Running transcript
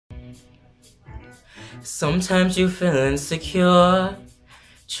Sometimes you feel insecure.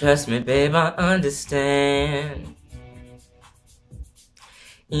 Trust me, babe, I understand.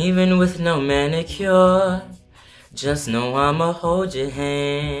 Even with no manicure, just know I'ma hold your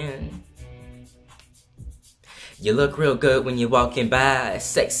hand. You look real good when you're walking by.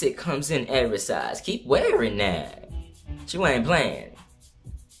 Sexy comes in every size. Keep wearing that. You ain't playing.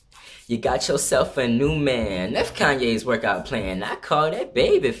 You got yourself a new man. That's Kanye's workout plan. I call that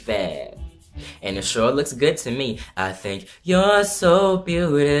baby fat. And it sure looks good to me. I think you're so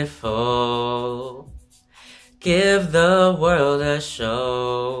beautiful. Give the world a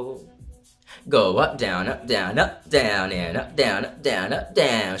show. Go up, down, up, down, up, down, and up, down, up, down, up,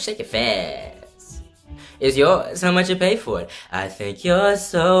 down. Shake it fast. It's yours, how much you pay for it? I think you're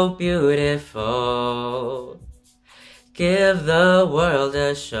so beautiful. Give the world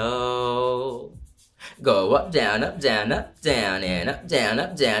a show. Go up, down, up, down, up, down, and up, down,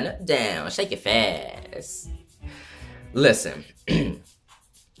 up, down, up, down. Shake it fast. Listen.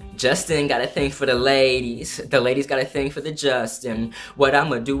 Justin got a thing for the ladies. The ladies got a thing for the Justin. What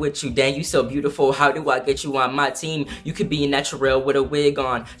I'ma do with you? Dang, you so beautiful. How do I get you on my team? You could be natural with a wig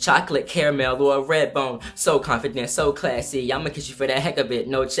on. Chocolate, caramel, or a red bone. So confident, so classy. I'ma kiss you for the heck of it.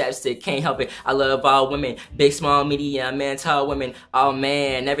 No chapstick, can't help it. I love all women. Big, small, medium, and tall women. Oh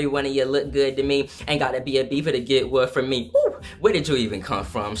man, every one of you look good to me. Ain't gotta be a beaver to get word from me. Woo! Where did you even come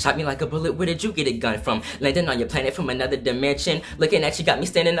from? Shot me like a bullet. Where did you get a gun from? Landing on your planet from another dimension. Looking at you got me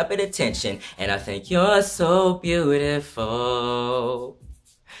standing up at attention. And I think you're so beautiful.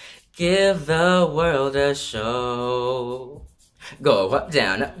 Give the world a show. Go up,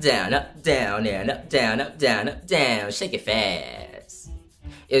 down, up, down, up, down, and up, down, up, down, up, down. Shake it fast.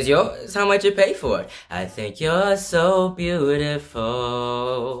 It's yours, how much you pay for it? I think you're so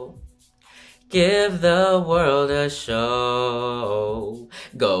beautiful. Give the world a show.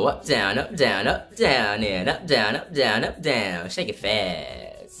 Go up, down, up, down, up, down, and up, down, up, down, up, down. Shake it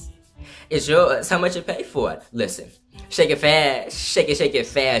fast. It's yours, how much you pay for it? Listen, shake it fast, shake it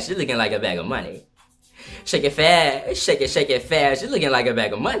fast. You're looking like a bag of money. Shake it fast, shake it fast. You're looking like a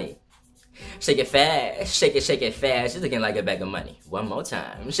bag of money. Shake it fast, shake it fast. You're looking like a bag of money. One more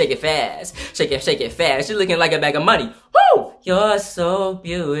time. Shake it fast, shake it fast. You're looking like a bag of money. Woo! You're so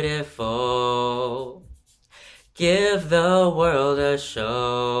beautiful. Give the world a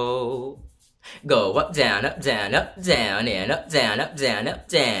show. Go up, down, up, down, up, down, and up, down, up, down, up,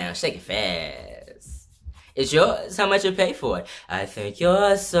 down. Shake it fast. It's yours, how much you pay for it? I think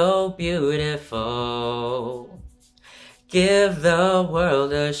you're so beautiful. Give the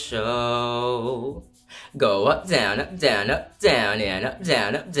world a show. Go up, down, up, down, up, down, and up,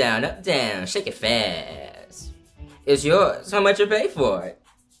 down, up, down, up, down. Shake it fast. It's yours, how much you pay for it?